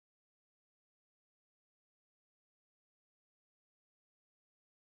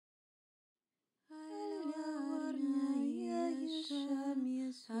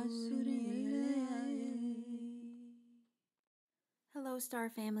Hello, Star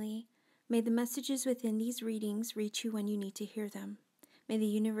Family. May the messages within these readings reach you when you need to hear them. May the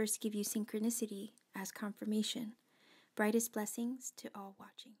universe give you synchronicity as confirmation. Brightest blessings to all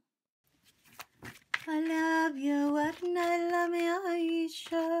watching. I love you,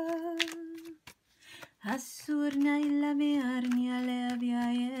 Asurna ilame arni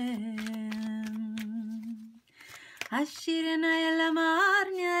alevyaem. Ashirna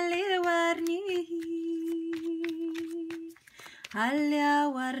ilamarni alirwarni.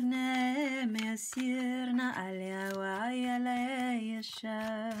 Alia warne mesirna alia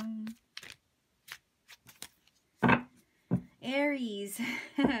wayaleyasham. Aries,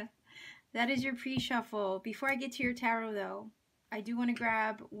 that is your pre-shuffle. Before I get to your tarot though, I do want to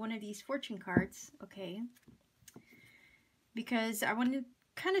grab one of these fortune cards, okay? Because I want to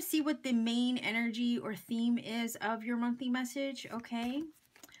kind of see what the main energy or theme is of your monthly message, okay?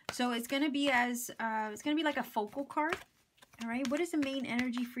 So it's going to be it's going to be like a focal card, all right? What is the main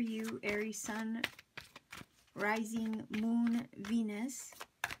energy for you, Aries, Sun, Rising, Moon, Venus,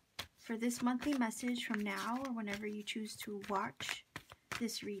 for this monthly message from now or whenever you choose to watch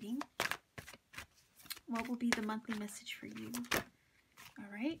this reading? What will be the monthly message for you? All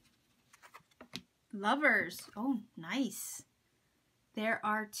right. Lovers. Oh, nice. There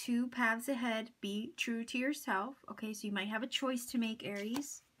are two paths ahead. Be true to yourself. Okay, so you might have a choice to make,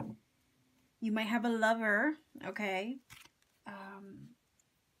 Aries. You might have a lover, okay,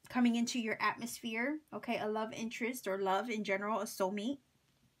 coming into your atmosphere. Okay, a love interest or love in general, a soulmate.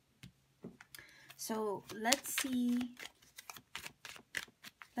 So let's see.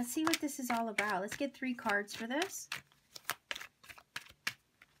 Let's see what this is all about. Let's get 3 cards for this.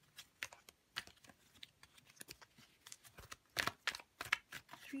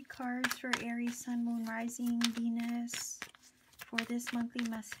 Three cards for Aries, Sun, Moon, Rising, Venus for this monthly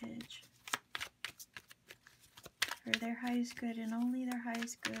message. For their highest good and only their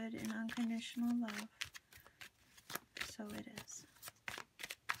highest good and unconditional love. So it is.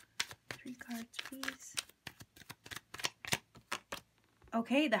 3 cards, please.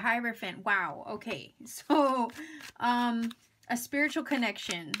 Okay, the Hierophant. Wow. Okay. So, a spiritual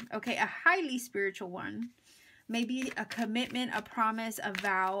connection. Okay, a highly spiritual one. Maybe a commitment, a promise, a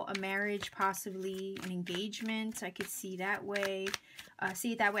vow, a marriage, possibly an engagement. I could see that way.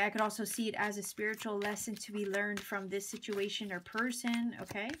 See it that way. I could also see it as a spiritual lesson to be learned from this situation or person,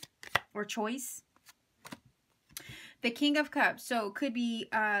 okay? Or choice. The King of Cups. So it could be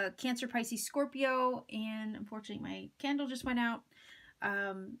Cancer, Pisces, Scorpio. And unfortunately, my candle just went out.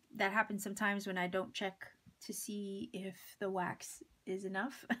 That happens sometimes when I don't check to see if the wax is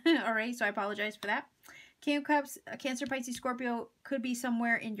enough. All right, so I apologize for that. King of Cups, Cancer, Pisces, Scorpio could be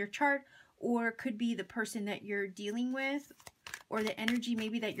somewhere in your chart, or could be the person that you're dealing with, or the energy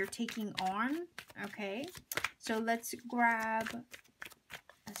maybe that you're taking on. Okay, so let's grab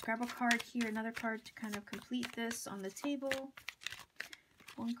a card here, another card to kind of complete this on the table.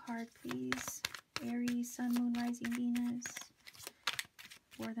 1 card, please. Aries, Sun, Moon, Rising, Venus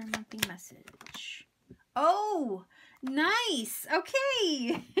for their monthly message. Oh, nice.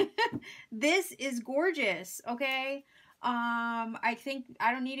 Okay. This is gorgeous. Okay. I think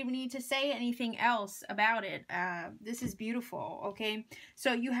I don't even need to say anything else about it. This is beautiful. Okay.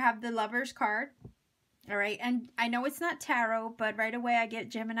 So you have the Lovers card. All right. And I know it's not tarot, but right away I get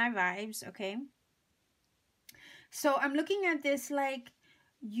Gemini vibes. Okay. So I'm looking at this like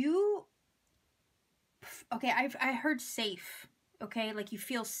you, okay, I heard safe. Okay. Like you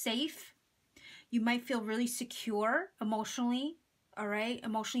feel safe. You might feel really secure emotionally, all right?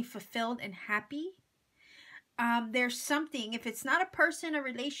 Emotionally fulfilled and happy. There's something, if it's not a person, a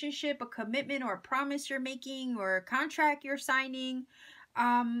relationship, a commitment, or a promise you're making, or a contract you're signing,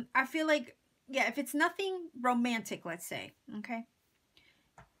 I feel like, yeah, if it's nothing romantic, let's say, okay?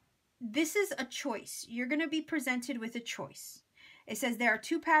 This is a choice. You're going to be presented with a choice. It says there are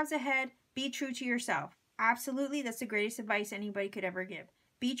 2 paths ahead. Be true to yourself. Absolutely, that's the greatest advice anybody could ever give.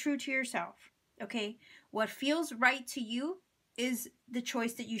 Be true to yourself. Okay, what feels right to you is the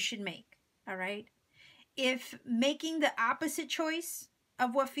choice that you should make, all right? If making the opposite choice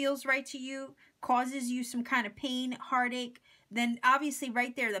of what feels right to you causes you some kind of pain, heartache, then obviously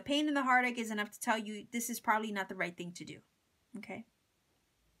right there, the pain and the heartache is enough to tell you this is probably not the right thing to do, okay?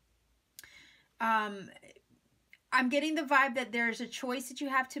 I'm getting the vibe that there's a choice that you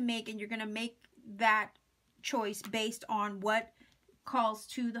have to make, and you're going to make that choice based on what calls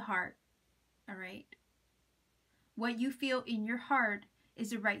to the heart. All right. What you feel in your heart is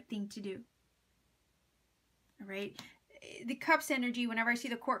the right thing to do. All right. the Cups energy, whenever I see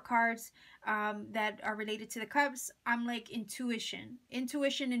the court cards that are related to the Cups, I'm like intuition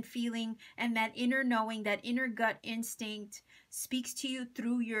and feeling, and that inner knowing, that inner gut instinct speaks to you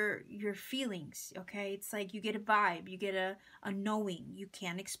through your feelings. Okay, it's like you get a vibe, you get a knowing. You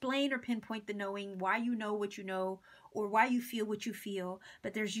can't explain or pinpoint the knowing, why you know what you know, or why you feel what you feel,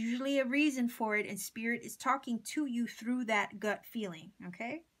 but there's usually a reason for it, and spirit is talking to you through that gut feeling.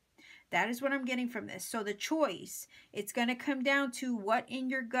 Okay, that is what I'm getting from this. So the choice, it's going to come down to what in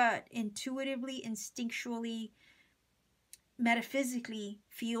your gut intuitively, instinctually, metaphysically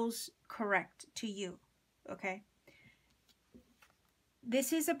feels correct to you. Okay,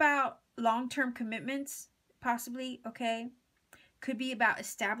 this is about long-term commitments, possibly. Okay, could be about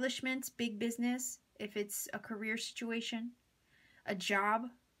establishments, big business, if it's a career situation, a job,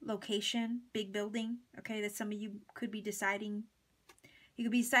 location, big building. Okay, that some of you could be deciding. You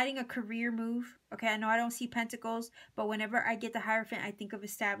could be deciding a career move. Okay, I know I don't see pentacles, but whenever I get the Hierophant, I think of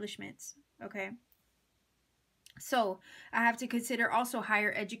establishments. Okay, so I have to consider also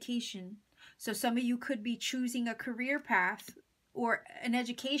higher education. So some of you could be choosing a career path or an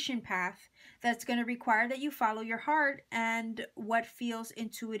education path that's going to require that you follow your heart and what feels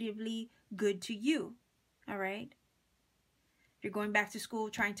intuitively good to you. All right, you're going back to school,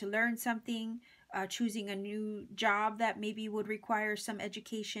 trying to learn something, choosing a new job that maybe would require some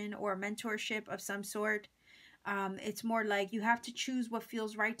education or mentorship of some sort. It's more like you have to choose what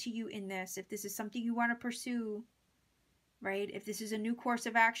feels right to you in this. If this is something you want to pursue, right? If this is a new course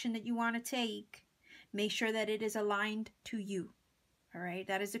of action that you want to take, make sure that it is aligned to you. All right,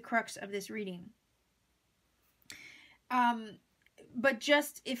 that is the crux of this reading. But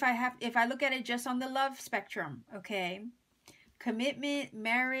just if I look at it just on the love spectrum, okay, commitment,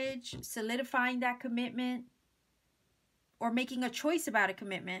 marriage, solidifying that commitment, or making a choice about a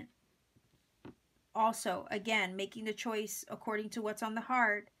commitment. Also, again, making the choice according to what's on the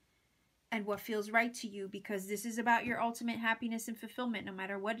heart and what feels right to you, because this is about your ultimate happiness and fulfillment, no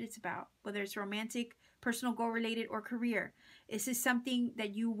matter what it's about, whether it's romantic, personal goal related, or career. This is something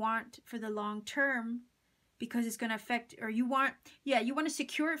that you want for the long term, because it's going to affect, or you want to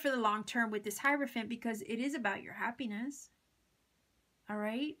secure it for the long term with this Hierophant, because it is about your happiness. All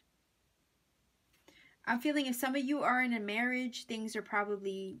right. I'm feeling if some of you are in a marriage, things are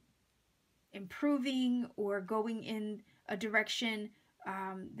probably improving or going in a direction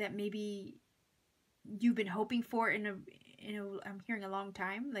that maybe you've been hoping for in a I'm hearing a long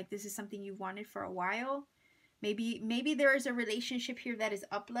time. Like this is something you've wanted for a while. Maybe there is a relationship here that is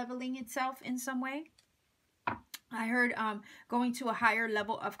up leveling itself in some way. I heard going to a higher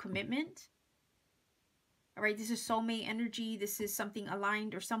level of commitment. All right, this is soulmate energy. This is something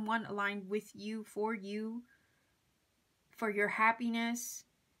aligned, or someone aligned with you, for your happiness.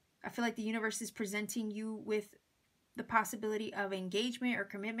 I feel like the universe is presenting you with the possibility of engagement or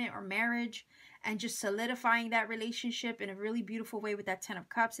commitment or marriage, and just solidifying that relationship in a really beautiful way with that 10 of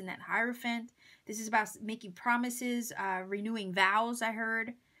Cups and that Hierophant. This is about making promises, renewing vows, I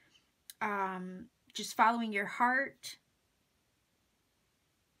heard. Just following your heart.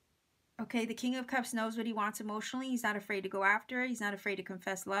 Okay, the King of Cups knows what he wants emotionally. He's not afraid to go after it. He's not afraid to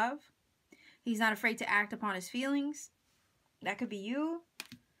confess love. He's not afraid to act upon his feelings. That could be you.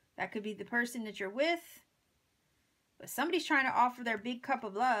 That could be the person that you're with. But somebody's trying to offer their big cup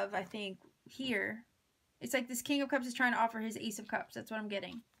of love, I think, here. It's like this King of Cups is trying to offer his Ace of Cups. That's what I'm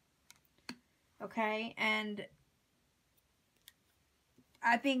getting. Okay, and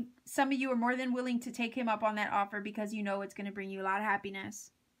I think some of you are more than willing to take him up on that offer, because you know it's going to bring you a lot of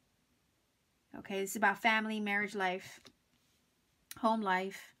happiness. Okay, this is about family, marriage life, home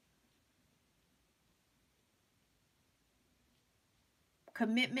life.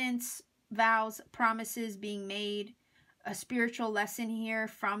 Commitments, vows, promises being made. A spiritual lesson here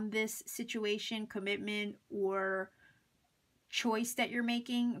from this situation, commitment, or choice that you're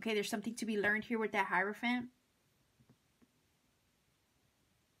making. Okay, there's something to be learned here with that Hierophant.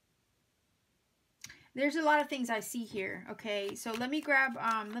 There's a lot of things I see here. Okay, so let me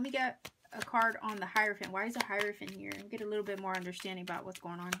get a card on the Hierophant. Why is the Hierophant here? Get a little bit more understanding about what's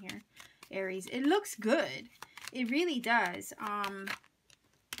going on here, Aries. It looks good. It really does.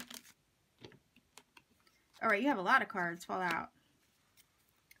 All right, you have a lot of cards fall out.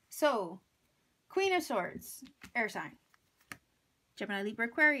 So, Queen of Swords, air sign. Gemini, Libra,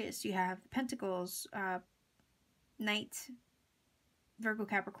 Aquarius. You have Pentacles, Knight, Virgo,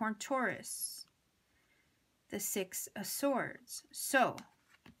 Capricorn, Taurus. The Six of Swords. So,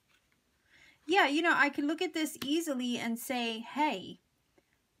 yeah, you know, I can look at this easily and say, hey,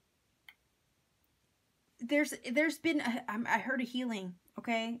 there's been, I heard a healing,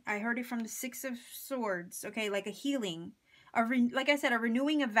 Okay, I heard it from the Six of Swords. Okay, like a healing, like I said, a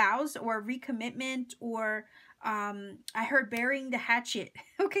renewing of vows or a recommitment, or I heard burying the hatchet.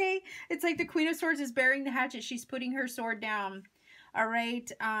 Okay, it's like the Queen of Swords is burying the hatchet. She's putting her sword down. All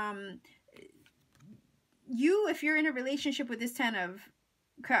right. You, if you're in a relationship with this Ten of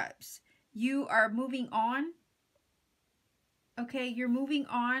Cups, you are moving on. Okay, you're moving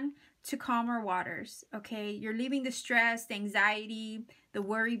on to calmer waters. Okay, you're leaving the stress, the anxiety, the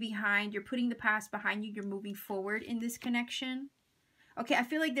worry behind. You're putting the past behind you. You're moving forward in this connection. Okay, I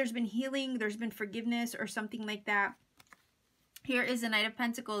feel like there's been healing, there's been forgiveness or something like that. Here is the Knight of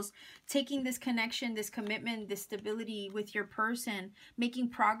Pentacles, taking this connection, this commitment, this stability with your person, making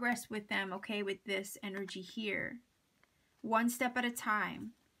progress with them, okay, with this energy here. One step at a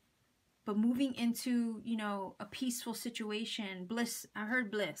time. But moving into, you know, a peaceful situation. Bliss. I heard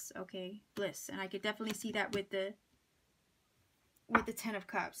bliss. Okay. Bliss. And I could definitely see that with the Ten of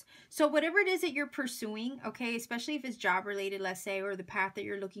Cups. So whatever it is that you're pursuing, okay, especially if it's job related, let's say, or the path that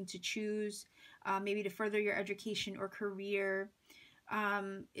you're looking to choose, maybe to further your education or career,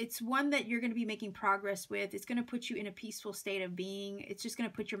 it's one that you're going to be making progress with. It's going to put you in a peaceful state of being. It's just going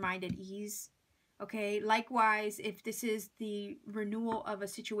to put your mind at ease. Okay, likewise, if this is the renewal of a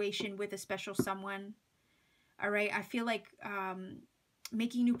situation with a special someone, all right, I feel like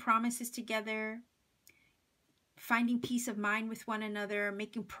making new promises together, finding peace of mind with one another,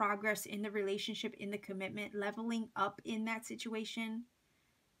 making progress in the relationship, in the commitment, leveling up in that situation.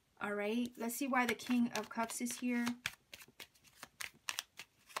 All right, let's see why the King of Cups is here.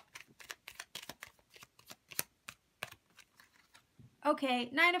 Okay,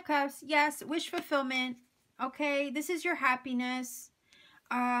 Nine of Cups. Yes, wish fulfillment. Okay, this is your happiness.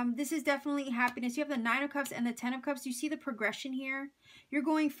 This is definitely happiness. You have the Nine of Cups and the Ten of Cups. You see the progression here? You're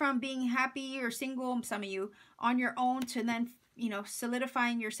going from being happy or single, some of you, on your own, to then, you know,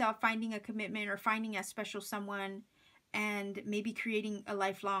 solidifying yourself, finding a commitment or finding a special someone, and maybe creating a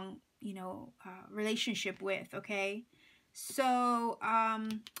lifelong, you know, relationship with, okay? So,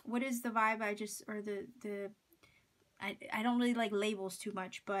 what is the vibe I don't really like labels too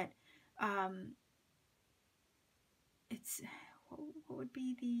much, but it's, what would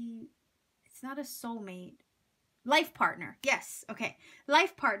be the, it's not a soulmate, life partner. Yes, okay,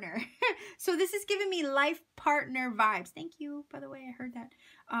 life partner. So this is giving me life partner vibes. Thank you, by the way, I heard that.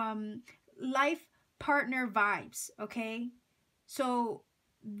 Life partner vibes, okay? So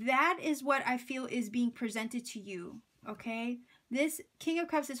that is what I feel is being presented to you, okay? This King of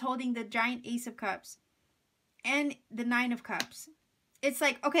Cups is holding the giant Ace of Cups and the Nine of Cups. It's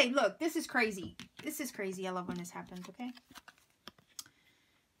like, okay, look, this is crazy. This is crazy. I love when this happens, okay?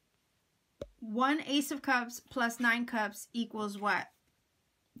 One Ace of Cups plus 9 Cups equals what?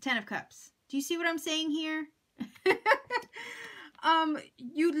 10 of Cups. Do you see what I'm saying here?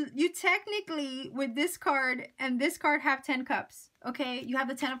 You technically, with this card and this card, have 10 Cups, okay? You have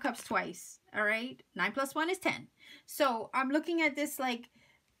the 10 of Cups twice, all right? 9 plus 1 is 10. So I'm looking at this like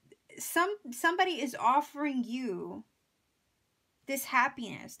somebody is offering you this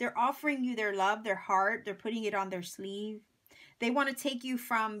happiness. They're offering you their love, their heart. They're putting it on their sleeve. They want to take you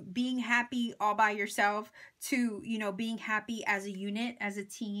from being happy all by yourself to, you know, being happy as a unit, as a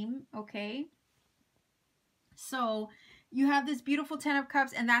team, okay? So you have this beautiful 10 of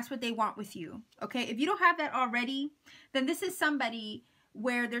Cups, and that's what they want with you, okay? If you don't have that already, then this is somebody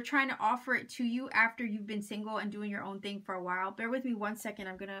where they're trying to offer it to you after you've been single and doing your own thing for a while. Bear with me 1 second.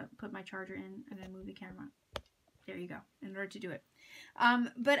 I'm going to put my charger in. I'm going to move the camera. There you go, in order to do it.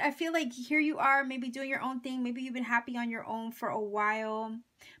 But I feel like here you are, maybe doing your own thing. Maybe you've been happy on your own for a while.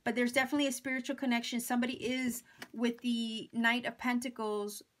 But there's definitely a spiritual connection. Somebody is, with the Knight of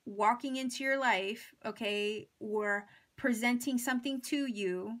Pentacles, walking into your life, okay, or presenting something to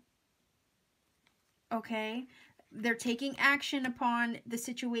you, okay? They're taking action upon the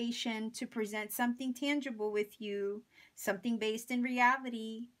situation to present something tangible with you, something based in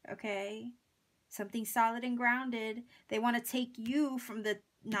reality, okay? Something solid and grounded. They want to take you from the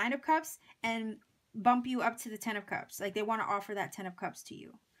Nine of Cups and bump you up to the 10 of Cups. Like, they want to offer that 10 of Cups to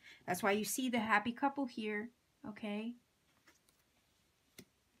you. That's why you see the happy couple here, okay?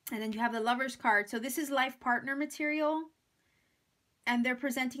 And then you have the Lover's card. So this is life partner material. And they're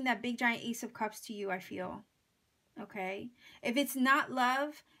presenting that big giant Ace of Cups to you, I feel. Okay, if it's not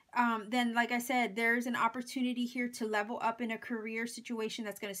love, then like I said, there's an opportunity here to level up in a career situation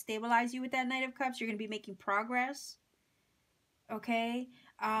that's going to stabilize you with that Knight of Cups. You're going to be making progress. Okay,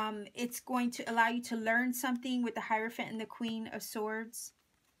 it's going to allow you to learn something with the Hierophant and the Queen of Swords.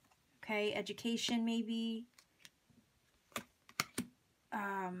 Okay, education maybe.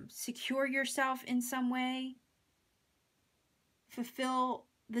 Secure yourself in some way. fulfill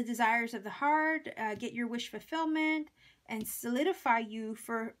the desires of the heart, get your wish fulfillment, and solidify you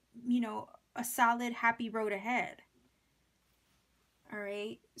for, you know, a solid, happy road ahead. All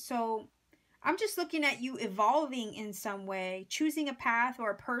right. So I'm just looking at you evolving in some way, choosing a path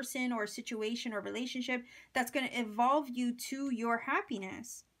or a person or a situation or relationship that's going to evolve you to your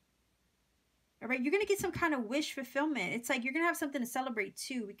happiness. All right, you're going to get some kind of wish fulfillment. It's like you're going to have something to celebrate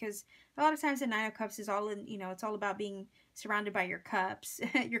too, because a lot of times the Nine of Cups is all in, you know, it's all about being surrounded by your cups.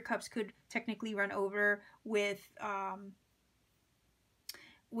 Your cups could technically run over with a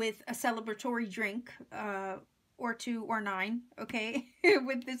celebratory drink, or 2 or 9, okay,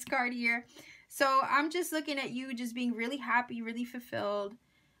 with this card here. So I'm just looking at you just being really happy, really fulfilled,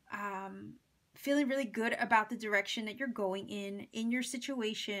 feeling really good about the direction that you're going in your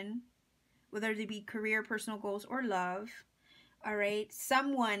situation, whether it be career, personal goals, or love. All right.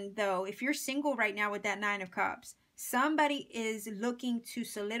 Someone, though, if you're single right now with that 9 of Cups, somebody is looking to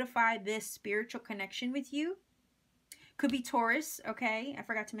solidify this spiritual connection with you. Could be Taurus, okay? I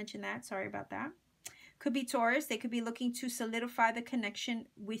forgot to mention that. Sorry about that. Could be Taurus. They could be looking to solidify the connection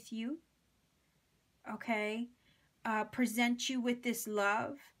with you, okay? Present you with this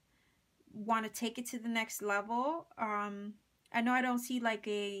love. Want to take it to the next level. I know I don't see like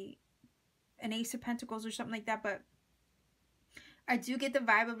an Ace of Pentacles or something like that, but I do get the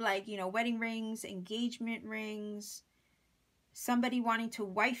vibe of like, you know, wedding rings, engagement rings, somebody wanting to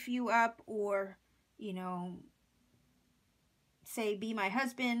wife you up, or, you know, say, be my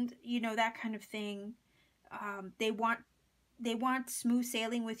husband, you know, that kind of thing. They want smooth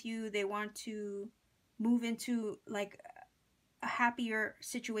sailing with you. They want to move into like a happier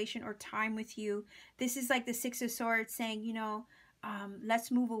situation or time with you. This is like the 6 of Swords saying, you know,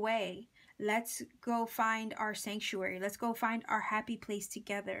 let's move away. Let's go find our sanctuary. Let's go find our happy place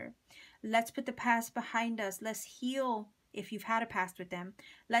together. Let's put the past behind us. Let's heal if you've had a past with them.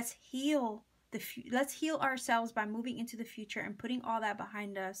 Let's heal ourselves by moving into the future and putting all that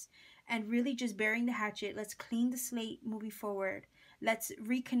behind us and really just burying the hatchet. Let's clean the slate moving forward. Let's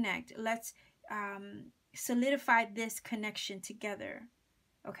reconnect. Let's solidify this connection together.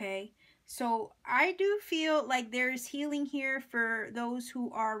 Okay? So I do feel like there's healing here for those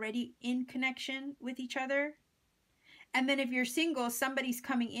who are already in connection with each other. And then if you're single, somebody's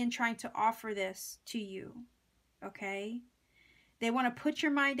coming in trying to offer this to you. Okay? They want to put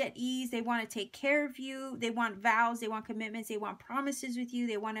your mind at ease. They want to take care of you. They want vows. They want commitments. They want promises with you.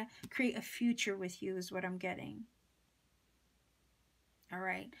 They want to create a future with you is what I'm getting. All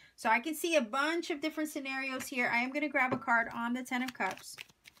right. So I can see a bunch of different scenarios here. I am going to grab a card on the 10 of Cups.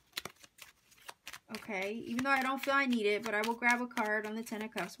 Okay, even though I don't feel I need it, but I will grab a card on the 10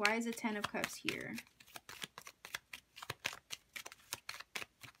 of Cups. Why is the 10 of Cups here?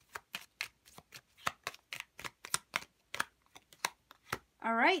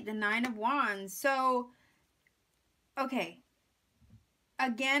 All right, the 9 of Wands. So, okay.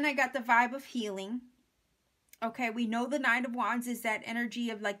 Again, I got the vibe of healing. Okay, we know the 9 of Wands is that energy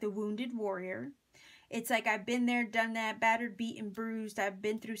of like the wounded warrior. It's like I've been there, done that, battered, beaten, bruised. I've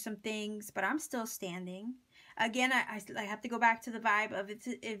been through some things, but I'm still standing. Again, I have to go back to the vibe of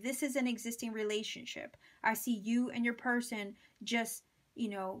if this is an existing relationship. I see you and your person just, you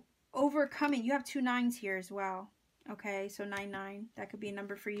know, overcoming. You have 2 9s here as well. Okay, so 99, that could be a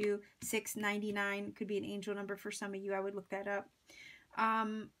number for you. 699 could be an angel number for some of you. I would look that up.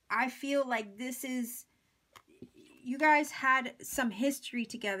 I feel like this is, you guys had some history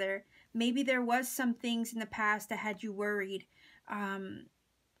together. Maybe there was some things in the past that had you worried,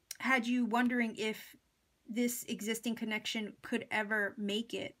 had you wondering if this existing connection could ever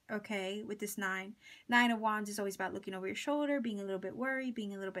make it, okay, with this 9. 9 of Wands is always about looking over your shoulder, being a little bit worried,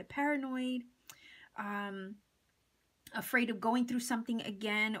 being a little bit paranoid, afraid of going through something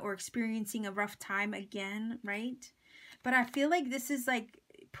again or experiencing a rough time again, right? But I feel like this is like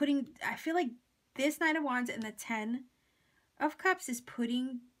I feel like this 9 of Wands and the 10 of Cups is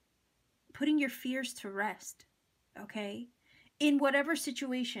putting your fears to rest, okay? In whatever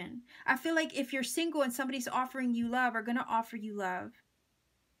situation. I feel like if you're single and somebody's offering you love or going to offer you love,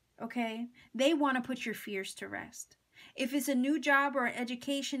 okay, they want to put your fears to rest. If it's a new job or an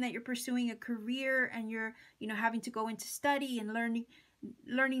education that you're pursuing, a career, and you're, you know, having to go into study and learning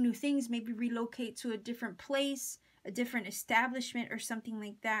new things, maybe relocate to a different place, a different establishment or something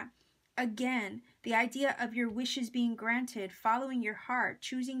like that. Again, the idea of your wishes being granted, following your heart,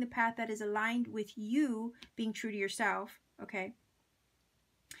 choosing the path that is aligned with you, being true to yourself, okay,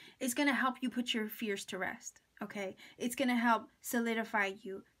 is going to help you put your fears to rest, okay? It's going to help solidify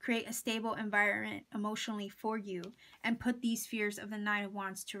you, create a stable environment emotionally for you, and put these fears of the 9 of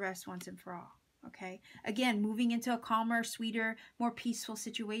Wands to rest once and for all, Okay, again, moving into a calmer, sweeter, more peaceful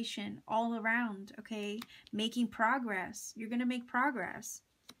situation all around. Okay, making progress. You're gonna make progress.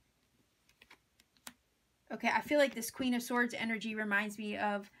 Okay, I feel like this Queen of Swords energy reminds me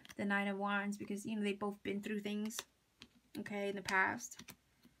of the Nine of Wands, because, you know, they've both been through things, okay, in the past.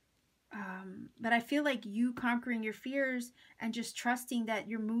 But I feel like you conquering your fears and just trusting that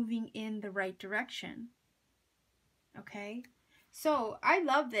you're moving in the right direction. Okay, so I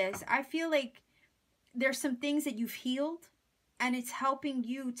love this. I feel like there's some things that you've healed, and it's helping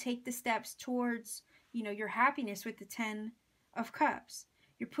you take the steps towards, you know, your happiness with the 10 of Cups.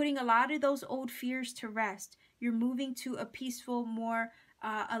 You're putting a lot of those old fears to rest. You're moving to a peaceful, more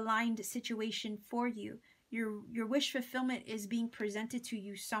aligned situation for you. Your wish fulfillment is being presented to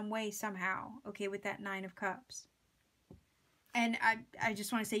you some way, somehow, okay, with that 9 of Cups. And I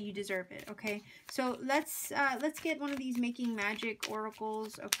just want to say you deserve it, okay? So let's get one of these Making Magic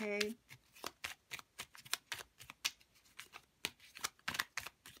oracles, okay?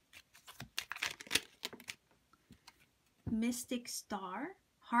 Mystic Star,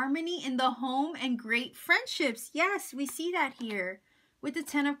 harmony in the home and great friendships. Yes, we see that here with the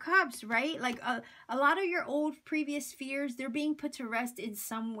 10 of Cups, right? Like a lot of your old previous fears, they're being put to rest in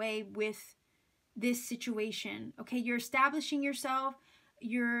some way with this situation. Okay, you're establishing yourself,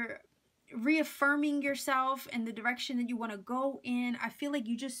 you're reaffirming yourself in the direction that you want to go in. I feel like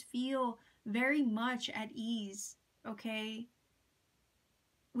you just feel very much at ease, okay,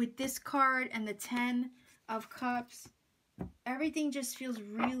 with this card and the 10 of Cups. Everything just feels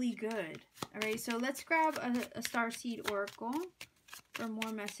really good. All right, so let's grab a Starseed Oracle for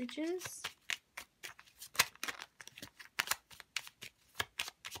more messages.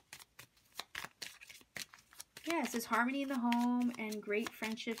 Yeah, it says harmony in the home and great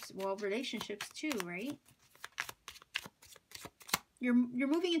friendships, well, relationships too, right? You're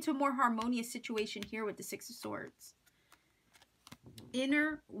moving into a more harmonious situation here with the 6 of Swords.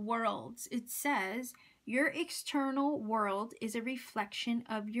 Inner worlds. It says your external world is a reflection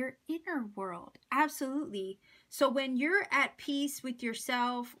of your inner world. Absolutely. So when you're at peace with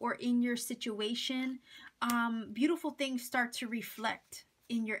yourself or in your situation, beautiful things start to reflect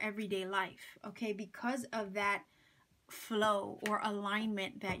in your everyday life, okay? Because of that flow or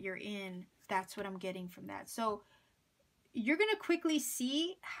alignment that you're in. That's what I'm getting from that. So you're going to quickly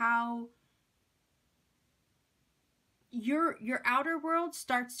see how your outer world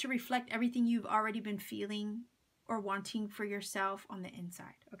starts to reflect everything you've already been feeling or wanting for yourself on the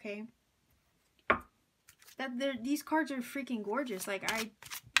inside, okay? These cards are freaking gorgeous. Like,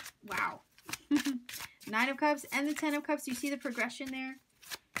 wow. 9 of Cups and the 10 of Cups. You see the progression there?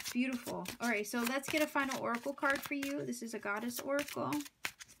 Beautiful. All right, so let's get a final oracle card for you. This is a Goddess Oracle.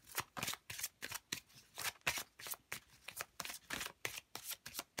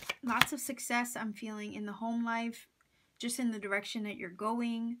 Lots of success I'm feeling in the home life, just in the direction that you're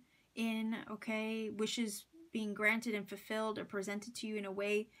going in, okay? Wishes being granted and fulfilled or presented to you in a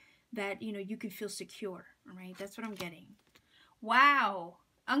way that, you know, you can feel secure, all right? That's what I'm getting. Wow.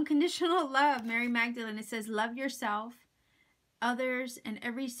 Unconditional love, Mary Magdalene. It says, love yourself, others, and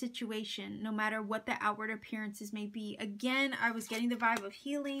every situation, no matter what the outward appearances may be. Again, I was getting the vibe of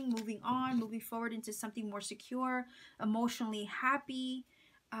healing, moving on, moving forward into something more secure, emotionally happy,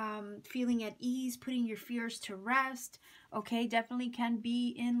 feeling at ease, putting your fears to rest. Okay, definitely can be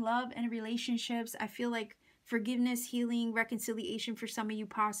in love and relationships. I feel like forgiveness, healing, reconciliation for some of you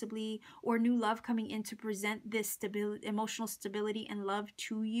possibly, or new love coming in to present this stability, emotional stability and love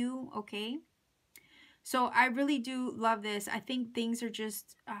to you, okay? So I really do love this. I think things are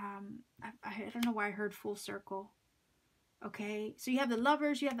just, I don't know why I heard full circle. Okay, so you have the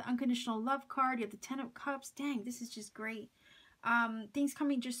Lovers, you have the unconditional love card, you have the 10 of Cups. Dang, this is just great. Things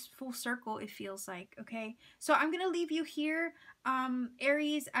coming just full circle, it feels like. Okay, so I'm gonna leave you here,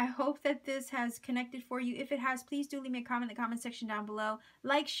 Aries. I hope that this has connected for you. If it has, please do leave me a comment in the comment section down below.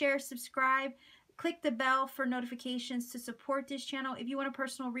 Like, share, subscribe, click the bell for notifications to support this channel. If you want a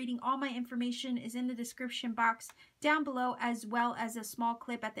personal reading, all my information is in the description box down below, as well as a small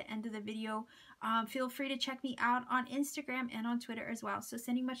clip at the end of the video. Feel free to check me out on Instagram and on Twitter as well. So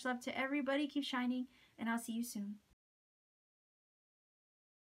sending much love to everybody. Keep shining, and I'll see you soon.